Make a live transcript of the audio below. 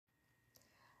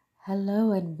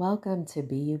Hello and welcome to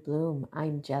Be You Bloom.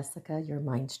 I'm Jessica, your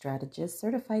mind strategist,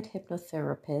 certified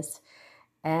hypnotherapist,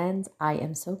 and I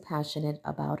am so passionate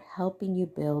about helping you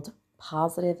build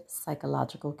positive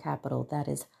psychological capital. That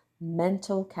is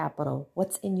mental capital.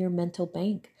 What's in your mental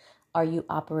bank? Are you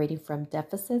operating from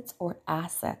deficits or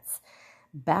assets?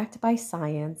 Backed by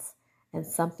science and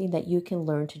something that you can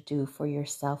learn to do for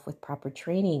yourself with proper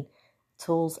training,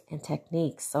 tools, and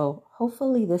techniques. So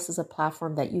hopefully this is a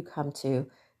platform that you come to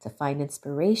find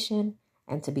inspiration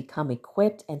and to become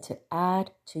equipped and to add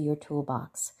to your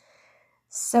toolbox.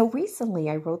 So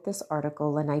recently I wrote this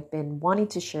article and I've been wanting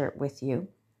to share it with you.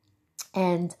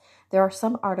 And there are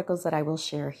some articles that I will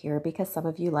share here because some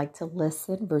of you like to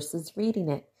listen versus reading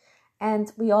it.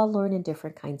 And we all learn in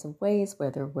different kinds of ways,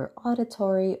 whether we're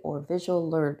auditory or visual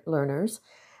learners.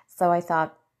 So I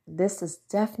thought this is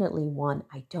definitely one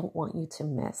I don't want you to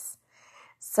miss.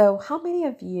 So how many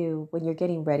of you, when you're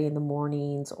getting ready in the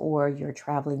mornings or you're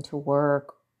traveling to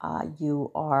work,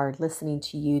 you are listening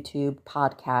to YouTube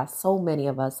podcasts? So many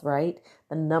of us, right?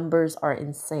 The numbers are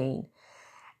insane.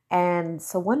 And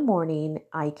so one morning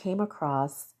I came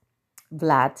across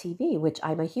Vlad TV, which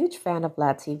I'm a huge fan of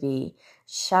Vlad TV.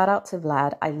 Shout out to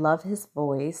Vlad. I love his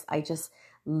voice. I just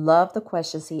love the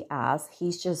questions he asks.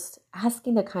 He's just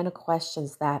asking the kind of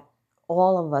questions that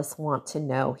all of us want to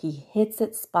know. He hits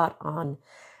it spot on.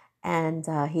 And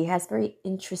he has very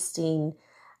interesting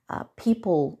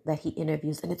people that he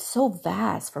interviews. And it's so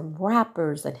vast, from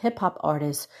rappers and hip hop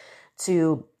artists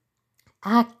to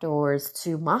actors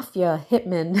to mafia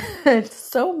hitmen,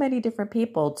 so many different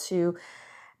people, to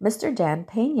Mr. Dan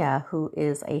Pena, who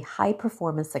is a high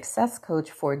performance success coach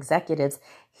for executives.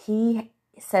 He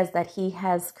says that he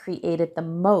has created the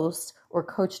most or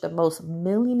coached the most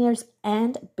millionaires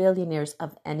and billionaires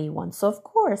of anyone. So of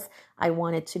course, I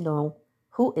wanted to know,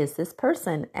 who is this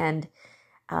person? And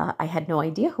I had no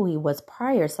idea who he was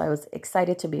prior. So I was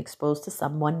excited to be exposed to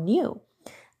someone new.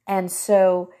 And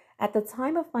so at the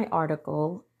time of my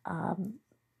article, Vlad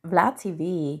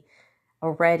TV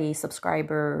already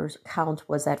subscribers count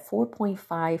was at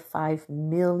 4.55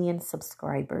 million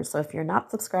subscribers. So if you're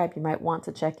not subscribed, you might want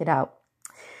to check it out.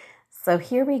 So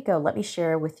here we go. Let me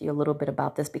share with you a little bit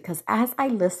about this, because as I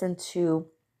listened to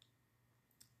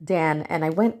Dan and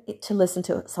I went to listen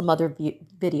to some other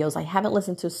videos, I haven't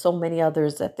listened to so many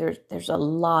others that there's a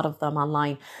lot of them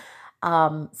online.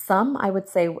 Some I would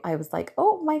say I was like,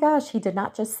 oh my gosh, he did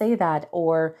not just say that,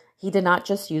 or he did not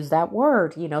just use that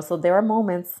word, so there are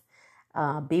moments,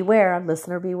 beware,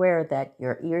 listener, beware that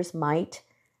your ears might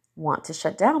want to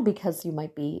shut down because you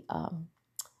might be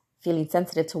feeling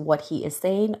sensitive to what he is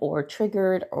saying or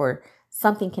triggered, or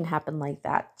something can happen like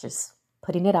that. Just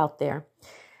putting it out there.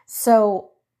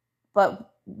 So, but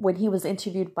when he was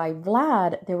interviewed by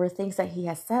Vlad, there were things that he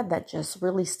has said that just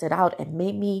really stood out and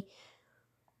made me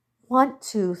want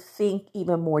to think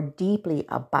even more deeply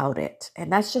about it.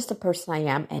 And that's just the person I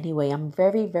am anyway. I'm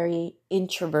very, very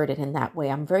introverted in that way.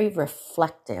 I'm very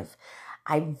reflective.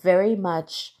 I very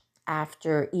much,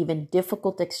 after even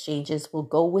difficult exchanges, will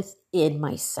go within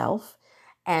myself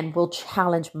and will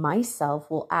challenge myself,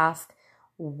 will ask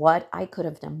what I could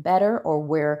have done better, or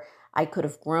where I could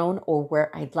have grown, or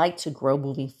where I'd like to grow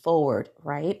moving forward,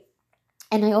 right?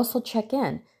 And I also check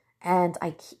in, and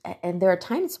there are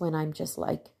times when I'm just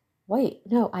like, wait,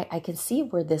 no, I can see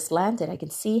where this landed. I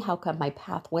can see how come my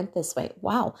path went this way.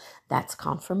 Wow, that's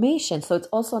confirmation. So it's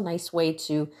also a nice way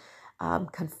to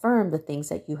confirm the things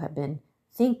that you have been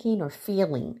thinking or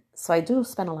feeling. So I do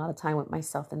spend a lot of time with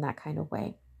myself in that kind of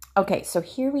way. Okay, so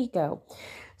here we go.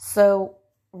 So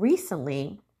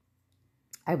recently,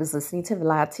 I was listening to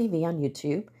Vlad TV on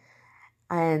YouTube,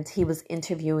 and he was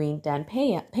interviewing Dan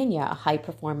Pena, a high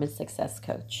performance success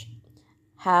coach.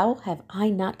 How have I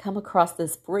not come across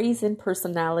this brazen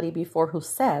personality before, who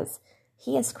says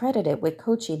he is credited with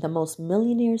coaching the most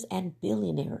millionaires and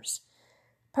billionaires?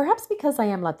 Perhaps because I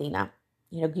am Latina.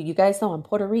 You guys know I'm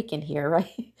Puerto Rican here,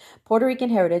 right? Puerto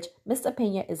Rican heritage. Mr.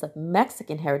 Pena is of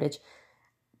Mexican heritage.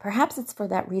 Perhaps it's for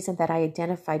that reason that I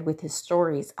identified with his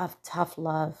stories of tough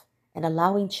love and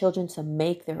allowing children to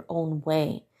make their own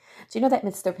way. Do you know that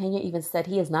Mr. Pena even said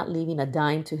he is not leaving a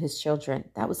dime to his children?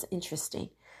 That was interesting.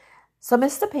 So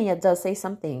Mr. Pena does say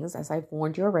some things, as I've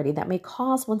warned you already, that may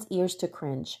cause one's ears to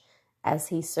cringe, as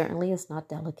he certainly is not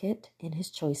delicate in his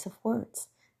choice of words.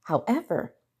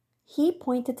 However, he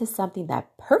pointed to something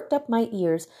that perked up my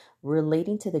ears,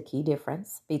 relating to the key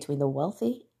difference between the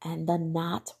wealthy and the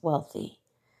not wealthy.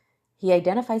 He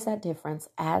identifies that difference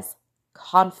as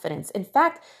confidence. In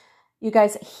fact, you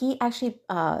guys, he actually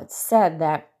said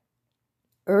that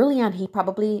early on, he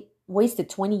probably wasted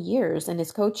 20 years in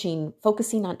his coaching,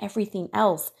 focusing on everything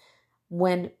else,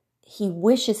 when he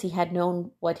wishes he had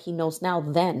known what he knows now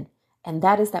then. And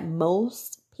that is that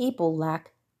most people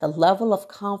lack the level of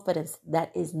confidence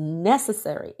that is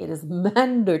necessary. It is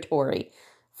mandatory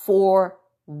for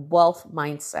wealth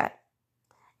mindset.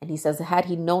 And he says, had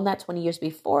he known that 20 years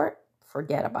before,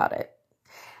 forget about it.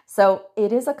 So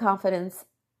it is a confidence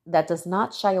that does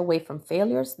not shy away from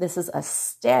failures. This is a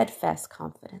steadfast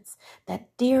confidence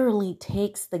that dearly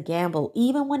takes the gamble,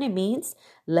 even when it means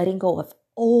letting go of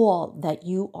all that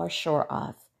you are sure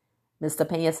of. Mr.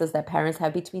 Pena says that parents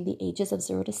have between the ages of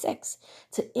 0 to 6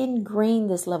 to ingrain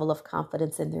this level of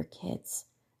confidence in their kids.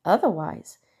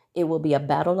 Otherwise, it will be a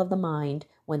battle of the mind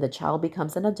when the child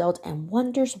becomes an adult and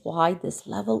wonders why this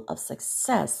level of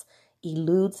success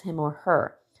eludes him or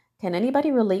her. Can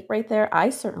anybody relate right there? I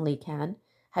certainly can.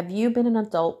 Have you been an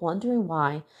adult wondering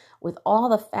why, with all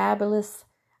the fabulous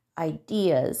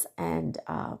ideas and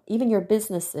even your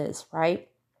businesses, right?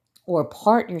 Or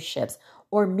partnerships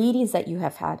or meetings that you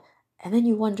have had, and then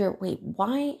you wonder, wait,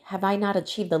 why have I not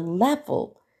achieved the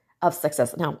level of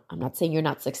success? Now, I'm not saying you're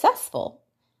not successful,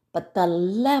 but the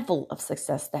level of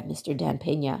success that Mr. Dan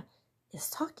Pena is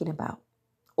talking about,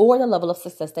 or the level of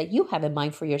success that you have in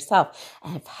mind for yourself.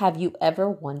 And have you ever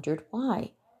wondered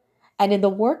why? And in the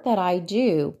work that I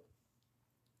do,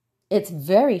 it's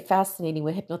very fascinating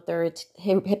with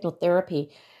hypnotherapy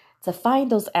to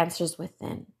find those answers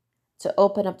within, to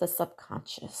open up the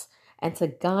subconscious, and to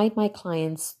guide my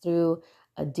clients through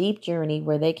a deep journey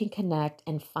where they can connect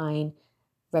and find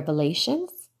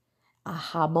revelations,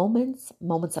 aha moments,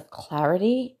 moments of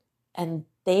clarity, and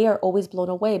they are always blown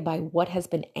away by what has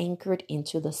been anchored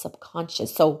into the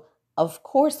subconscious. So, of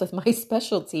course, with my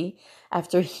specialty,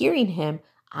 after hearing him,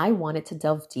 I wanted to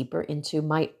delve deeper into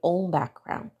my own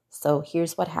background. So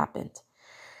here's what happened.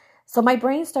 So my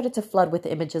brain started to flood with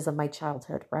images of my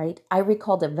childhood, right? I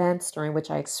recalled events during which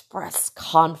I expressed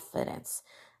confidence.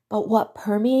 But what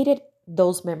permeated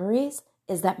those memories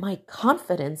is that my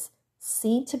confidence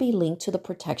seemed to be linked to the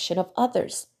protection of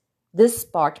others. This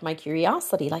sparked my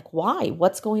curiosity, like why?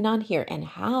 What's going on here? And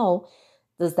how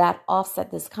does that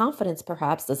offset this confidence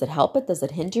perhaps? Does it help it? Does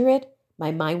it hinder it?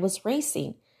 My mind was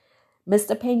racing.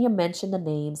 Mr. Pena mentioned the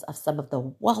names of some of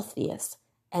the wealthiest,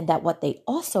 and that what they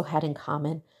also had in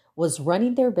common was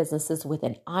running their businesses with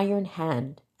an iron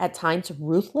hand, at times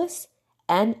ruthless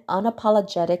and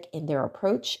unapologetic in their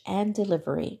approach and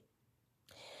delivery.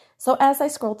 So as I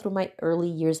scrolled through my early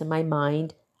years in my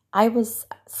mind, I was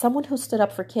someone who stood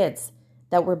up for kids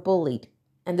that were bullied.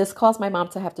 And this caused my mom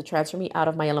to have to transfer me out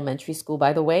of my elementary school,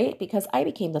 by the way, because I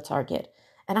became the target.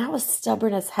 And I was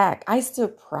stubborn as heck. I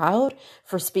stood proud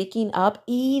for speaking up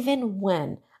even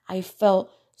when I felt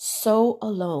so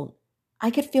alone.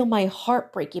 I could feel my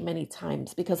heart breaking many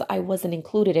times because I wasn't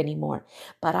included anymore.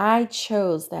 But I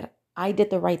chose that I did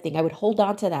the right thing. I would hold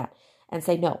on to that and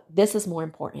say, no, this is more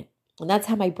important. And that's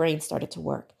how my brain started to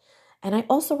work. And I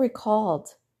also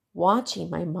recalled watching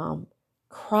my mom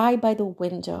cry by the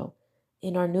window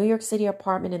in our New York City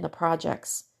apartment in the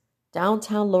projects,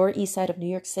 downtown Lower East Side of New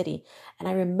York City. And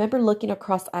I remember looking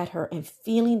across at her and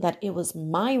feeling that it was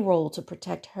my role to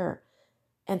protect her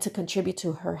and to contribute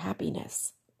to her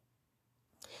happiness.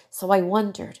 So I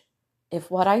wondered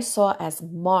if what I saw as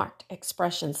marked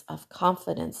expressions of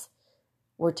confidence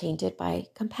were tainted by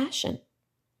compassion.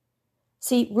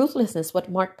 See, ruthlessness,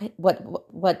 Dan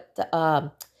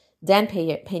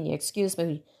Pena,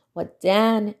 what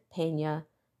Dan Pena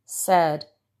said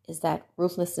is that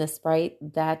ruthlessness, right?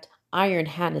 That iron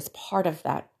hand is part of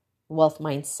that wealth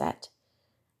mindset.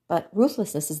 But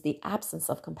ruthlessness is the absence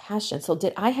of compassion. So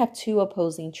did I have two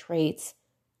opposing traits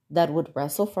that would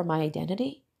wrestle for my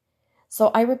identity? So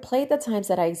I replayed the times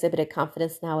that I exhibited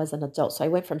confidence now as an adult. So I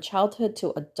went from childhood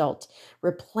to adult,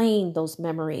 replaying those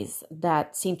memories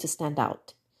that seemed to stand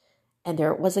out. And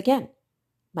there it was again.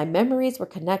 My memories were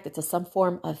connected to some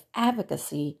form of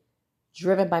advocacy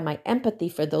driven by my empathy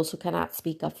for those who cannot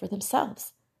speak up for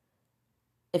themselves.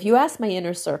 If you ask my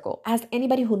inner circle, ask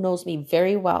anybody who knows me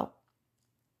very well,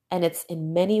 and it's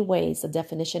in many ways the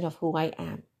definition of who I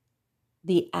am,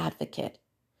 the advocate.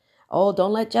 Oh,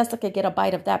 don't let Jessica get a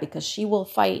bite of that because she will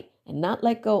fight and not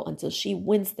let go until she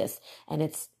wins this. And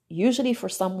it's usually for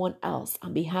someone else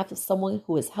on behalf of someone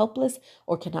who is helpless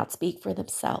or cannot speak for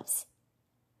themselves.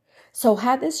 So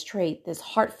had this trait, this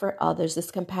heart for others,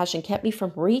 this compassion kept me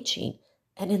from reaching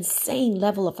an insane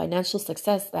level of financial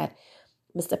success that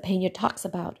Mr. Pena talks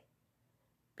about.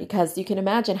 Because you can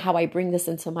imagine how I bring this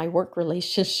into my work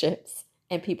relationships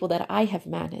and people that I have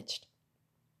managed.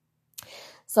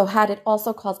 So had it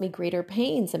also caused me greater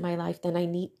pains in my life than I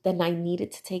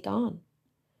needed to take on?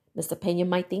 Mr. Pena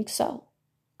might think so.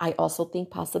 I also think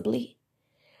possibly.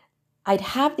 I'd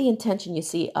have the intention, you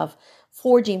see, of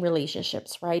forging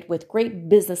relationships, right? With great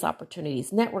business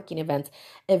opportunities, networking events,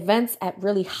 events at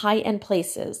really high-end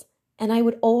places. And I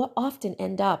would often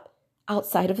end up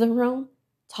outside of the room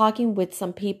talking with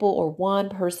some people or one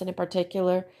person in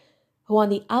particular who on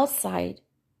the outside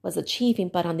was achieving,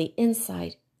 but on the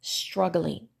inside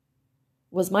struggling.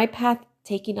 Was my path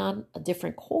taking on a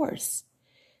different course?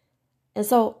 And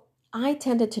so I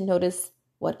tended to notice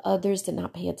what others did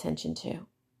not pay attention to.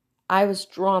 I was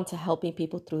drawn to helping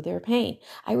people through their pain.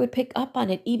 I would pick up on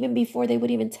it even before they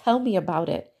would even tell me about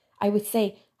it. I would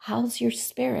say, "How's your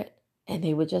spirit?" And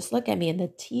they would just look at me and the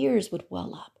tears would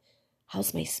well up.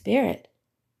 "How's my spirit?"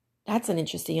 That's an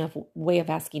interesting way of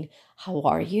asking, "How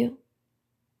are you?"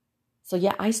 So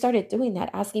yeah, I started doing that,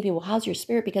 asking people, "How's your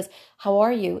spirit?" Because "how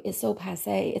are you" is so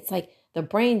passé. It's like the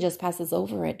brain just passes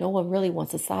over it. No one really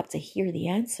wants to stop to hear the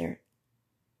answer.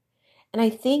 And I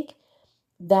think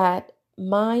that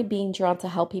my being drawn to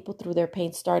help people through their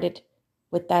pain started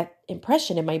with that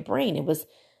impression in my brain. It was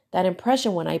that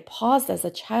impression when I paused as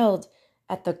a child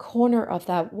at the corner of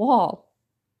that wall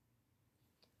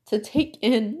to take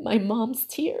in my mom's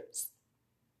tears.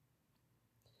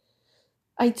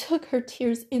 I took her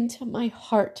tears into my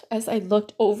heart as I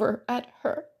looked over at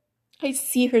her. I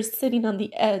see her sitting on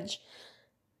the edge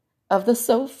of the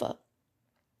sofa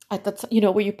at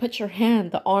the where you put your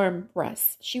hand, the arm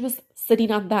rests. She was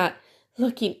sitting on that,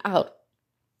 looking out,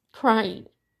 crying.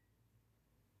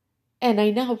 And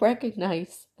I now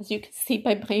recognize, as you can see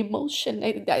by my emotion,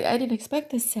 I didn't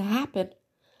expect this to happen.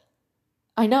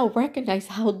 I now recognize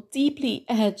how deeply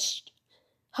etched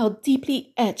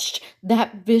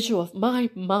that visual of my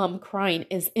mom crying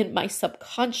is in my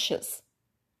subconscious.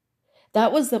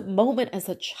 That was the moment as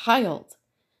a child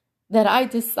that I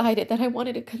decided that I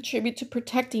wanted to contribute to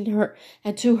protecting her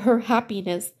and to her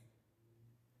happiness.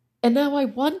 And now I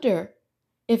wonder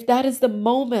if that is the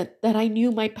moment that I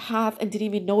knew my path and didn't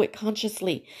even know it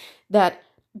consciously, that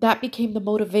became the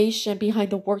motivation behind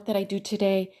the work that I do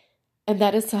today. And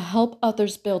that is to help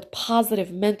others build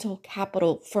positive mental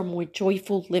capital for more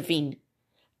joyful living,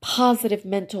 positive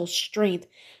mental strength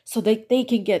so that they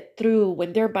can get through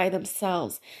when they're by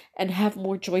themselves and have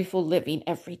more joyful living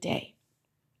every day.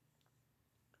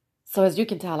 So as you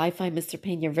can tell, I find Mr.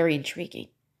 Pena very intriguing.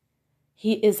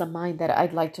 He is a mind that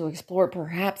I'd like to explore.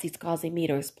 Perhaps he's causing me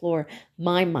to explore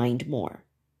my mind more.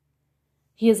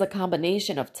 He is a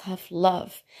combination of tough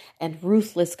love and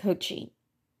ruthless coaching.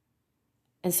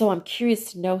 And so I'm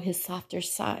curious to know his softer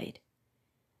side.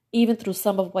 Even through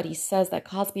some of what he says that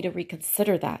caused me to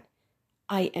reconsider that,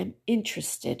 I am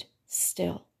interested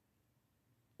still.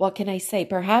 What can I say?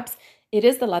 Perhaps it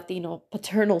is the Latino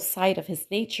paternal side of his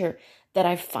nature that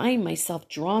I find myself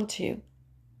drawn to,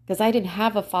 because I didn't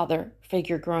have a father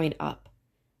figure growing up.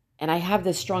 And I have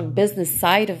this strong business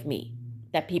side of me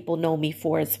that people know me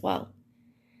for as well.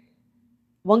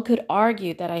 One could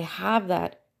argue that I have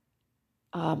that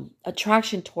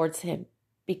attraction towards him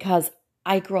because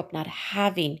I grew up not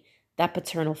having that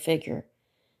paternal figure.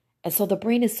 And so the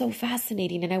brain is so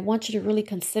fascinating. And I want you to really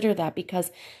consider that,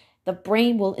 because the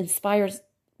brain will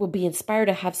be inspired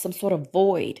to have some sort of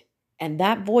void. And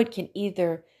that void can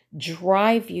either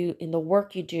drive you in the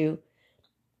work you do,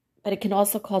 but it can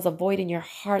also cause a void in your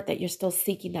heart that you're still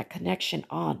seeking that connection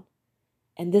on.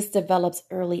 And this develops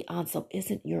early on. So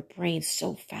isn't your brain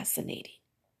so fascinating?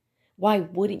 Why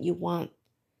wouldn't you want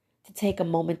to take a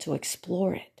moment to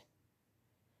explore it?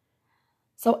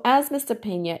 So as Mr.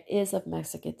 Pena is of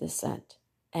Mexican descent,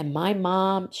 and my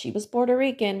mom, she was Puerto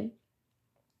Rican,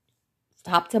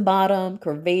 top to bottom,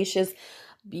 curvaceous,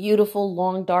 beautiful,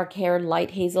 long, dark hair,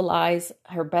 light hazel eyes.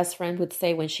 Her best friend would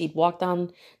say when she'd walk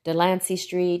down Delancey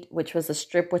Street, which was a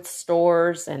strip with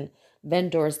stores and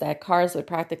vendors, that cars would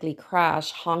practically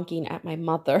crash honking at my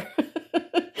mother.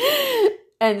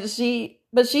 But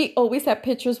she always had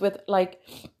pictures with like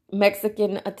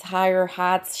Mexican attire,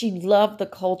 hats. She loved the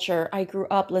culture. I grew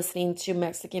up listening to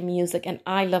Mexican music and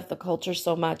I love the culture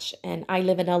so much. And I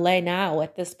live in LA now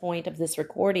at this point of this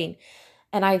recording.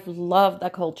 And I've loved the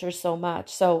culture so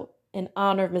much. So in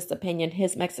honor of Mr. Pena and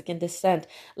his Mexican descent,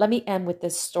 let me end with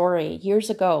this story. Years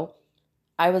ago,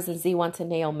 I was in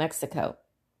Zihuatanejo, Mexico.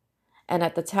 And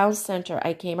at the town center,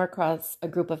 I came across a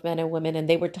group of men and women, and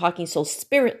they were talking so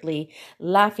spiritedly,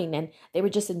 laughing, and they were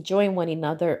just enjoying one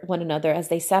another as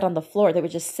they sat on the floor. They were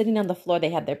just sitting on the floor.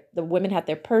 The women had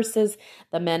their purses,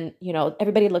 the men,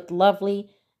 everybody looked lovely.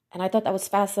 And I thought that was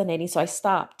fascinating. So I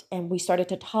stopped and we started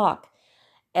to talk.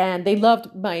 And they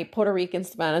loved my Puerto Rican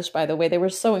Spanish, by the way. They were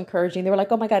so encouraging. They were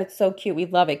like, "Oh my God, it's so cute. We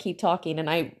love it. Keep talking." And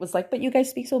I was like, "But you guys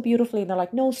speak so beautifully." And they're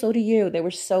like, "No, so do you." They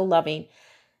were so loving.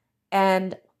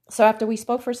 And So after we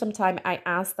spoke for some time, I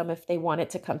asked them if they wanted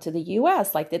to come to the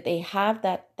US. Like, did they have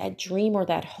that dream or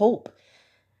that hope?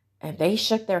 And they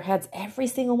shook their heads. Every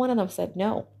single one of them said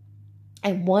no.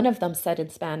 And one of them said in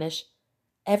Spanish,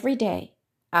 every day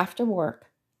after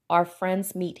work, our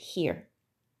friends meet here.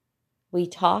 We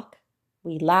talk,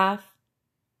 we laugh,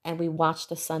 and we watch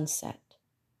the sunset.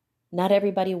 Not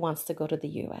everybody wants to go to the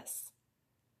US.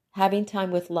 Having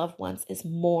time with loved ones is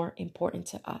more important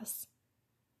to us.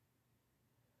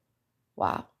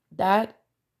 Wow, that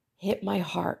hit my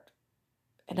heart.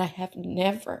 And I have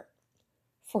never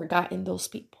forgotten those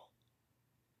people.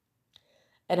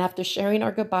 And after sharing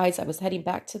our goodbyes, I was heading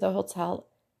back to the hotel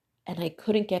and I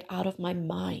couldn't get out of my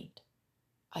mind.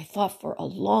 I thought for a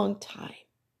long time,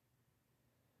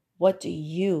 what do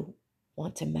you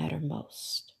want to matter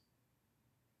most?